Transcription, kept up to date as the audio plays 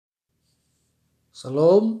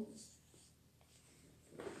Salam.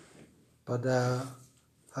 Pada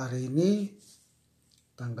hari ini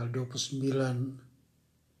tanggal 29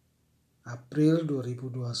 April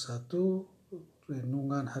 2021,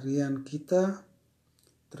 renungan harian kita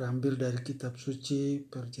terambil dari kitab suci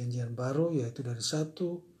Perjanjian Baru, yaitu dari 1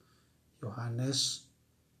 Yohanes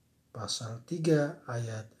pasal 3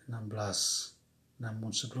 ayat 16.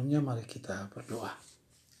 Namun sebelumnya mari kita berdoa.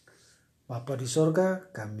 Bapa di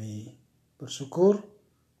sorga, kami bersyukur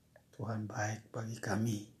Tuhan baik bagi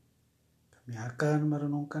kami. Kami akan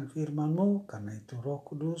merenungkan firman-Mu karena itu Roh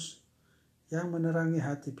Kudus yang menerangi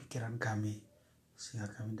hati pikiran kami, sehingga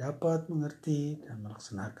kami dapat mengerti dan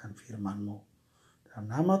melaksanakan firman-Mu. Dalam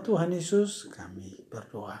nama Tuhan Yesus kami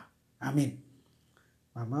berdoa. Amin.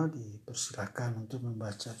 Mama dipersilakan untuk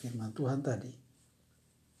membaca firman Tuhan tadi.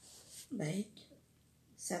 Baik,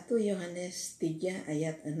 1 Yohanes 3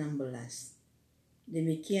 ayat 16.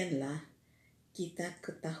 Demikianlah kita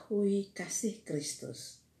ketahui kasih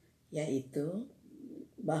Kristus, yaitu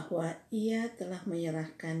bahwa Ia telah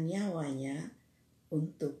menyerahkan nyawanya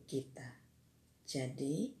untuk kita.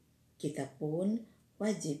 Jadi, kita pun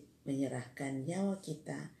wajib menyerahkan nyawa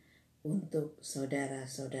kita untuk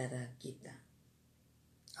saudara-saudara kita.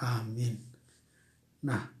 Amin.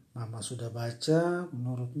 Nah, Mama sudah baca.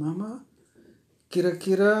 Menurut Mama,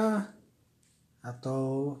 kira-kira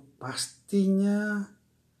atau pastinya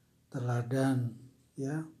teladan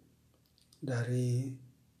ya dari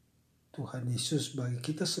Tuhan Yesus bagi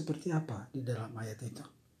kita seperti apa di dalam ayat itu?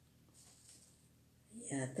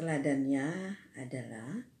 Ya, teladannya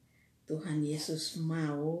adalah Tuhan Yesus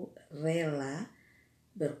mau rela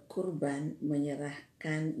berkurban,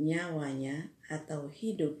 menyerahkan nyawanya atau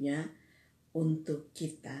hidupnya untuk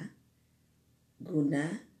kita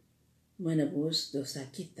guna menebus dosa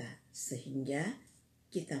kita sehingga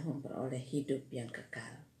kita memperoleh hidup yang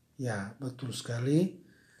kekal. Ya, betul sekali.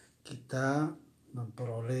 Kita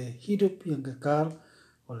memperoleh hidup yang kekal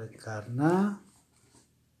oleh karena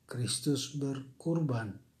Kristus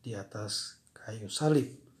berkurban di atas kayu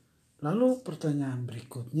salib. Lalu pertanyaan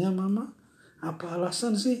berikutnya, Mama, apa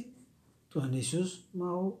alasan sih Tuhan Yesus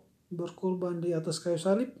mau berkurban di atas kayu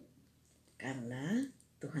salib? Karena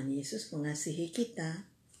Tuhan Yesus mengasihi kita.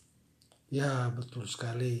 Ya, betul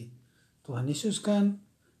sekali. Tuhan Yesus kan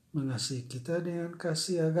mengasihi kita dengan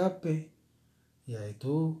kasih agape,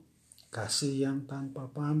 yaitu kasih yang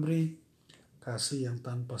tanpa pamrih, kasih yang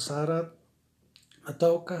tanpa syarat,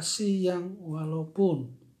 atau kasih yang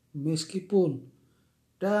walaupun, meskipun,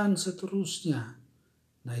 dan seterusnya.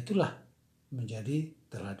 Nah, itulah menjadi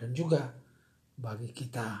teladan juga bagi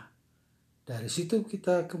kita. Dari situ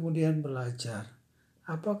kita kemudian belajar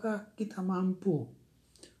apakah kita mampu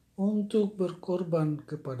untuk berkorban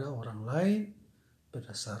kepada orang lain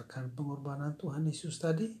berdasarkan pengorbanan Tuhan Yesus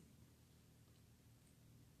tadi.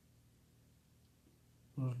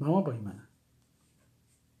 Menurut Mama bagaimana?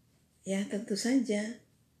 Ya, tentu saja.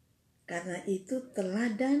 Karena itu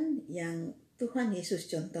teladan yang Tuhan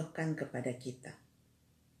Yesus contohkan kepada kita.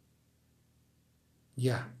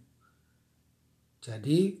 Ya,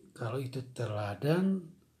 jadi kalau itu teladan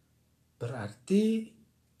berarti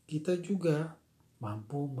kita juga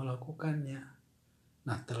mampu melakukannya.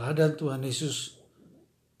 Nah, teladan Tuhan Yesus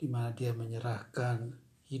di mana dia menyerahkan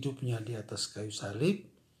hidupnya di atas kayu salib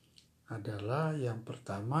adalah yang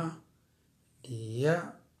pertama,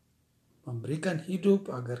 dia memberikan hidup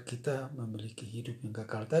agar kita memiliki hidup yang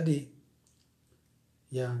kekal tadi.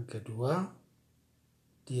 Yang kedua,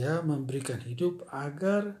 dia memberikan hidup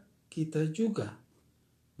agar kita juga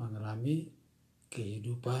mengalami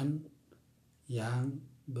kehidupan yang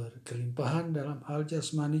berkelimpahan dalam hal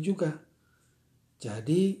jasmani juga.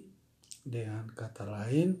 Jadi, dengan kata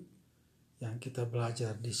lain, yang kita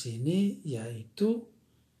belajar di sini yaitu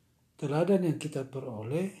teladan yang kita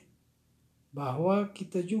peroleh bahwa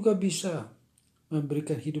kita juga bisa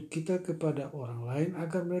memberikan hidup kita kepada orang lain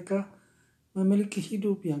agar mereka memiliki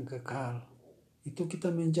hidup yang kekal. Itu kita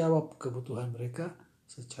menjawab kebutuhan mereka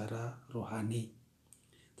secara rohani.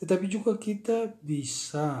 Tetapi juga kita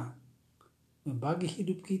bisa membagi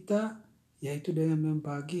hidup kita, yaitu dengan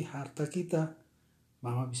membagi harta kita.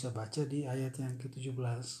 Mama bisa baca di ayat yang ke-17.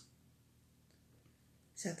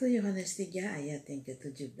 1 Yohanes 3 ayat yang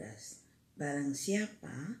ke-17. Barang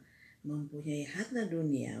siapa mempunyai harta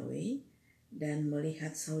duniawi dan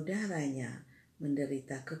melihat saudaranya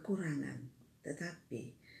menderita kekurangan,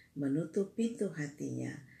 tetapi menutup pintu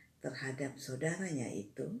hatinya terhadap saudaranya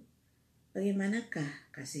itu, bagaimanakah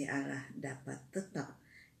kasih Allah dapat tetap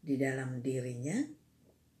di dalam dirinya?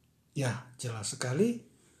 Ya, jelas sekali.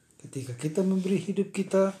 Ketika kita memberi hidup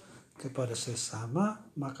kita kepada sesama,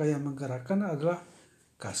 maka yang menggerakkan adalah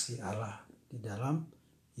kasih Allah. di dalam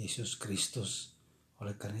Yesus Kristus.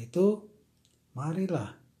 Oleh karena itu,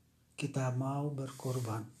 marilah kita mau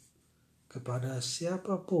berkorban kepada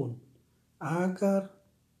siapapun agar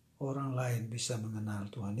orang lain bisa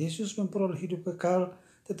mengenal Tuhan Yesus, memperoleh hidup kekal,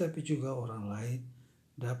 tetapi juga orang lain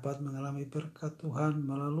dapat mengalami berkat Tuhan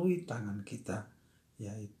melalui tangan kita,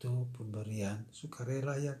 yaitu pemberian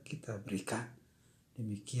sukarela yang kita berikan.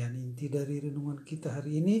 Demikian inti dari renungan kita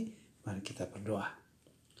hari ini. Mari kita berdoa.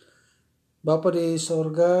 Bapa di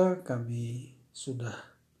sorga, kami sudah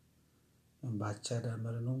membaca dan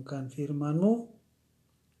merenungkan firman-Mu.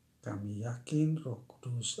 Kami yakin Roh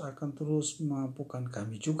Kudus akan terus memampukan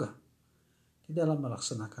kami juga di dalam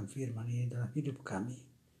melaksanakan firman ini dalam hidup kami.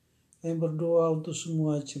 Kami berdoa untuk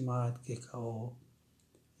semua jemaat GKO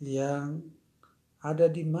yang ada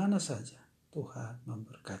di mana saja. Tuhan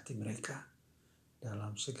memberkati mereka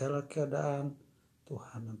dalam segala keadaan.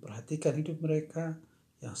 Tuhan memperhatikan hidup mereka.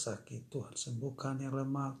 Yang sakit Tuhan sembuhkan, yang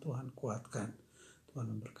lemah Tuhan kuatkan. Tuhan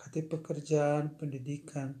memberkati pekerjaan,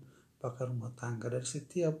 pendidikan, bahkan rumah tangga dari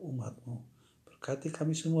setiap umat-Mu. Berkati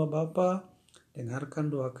kami semua Bapa,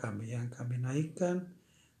 dengarkan doa kami yang kami naikkan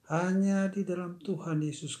hanya di dalam Tuhan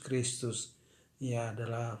Yesus Kristus. Ia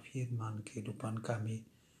adalah firman kehidupan kami,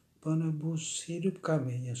 penebus hidup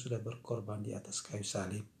kami yang sudah berkorban di atas kayu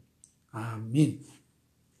salib. Amin.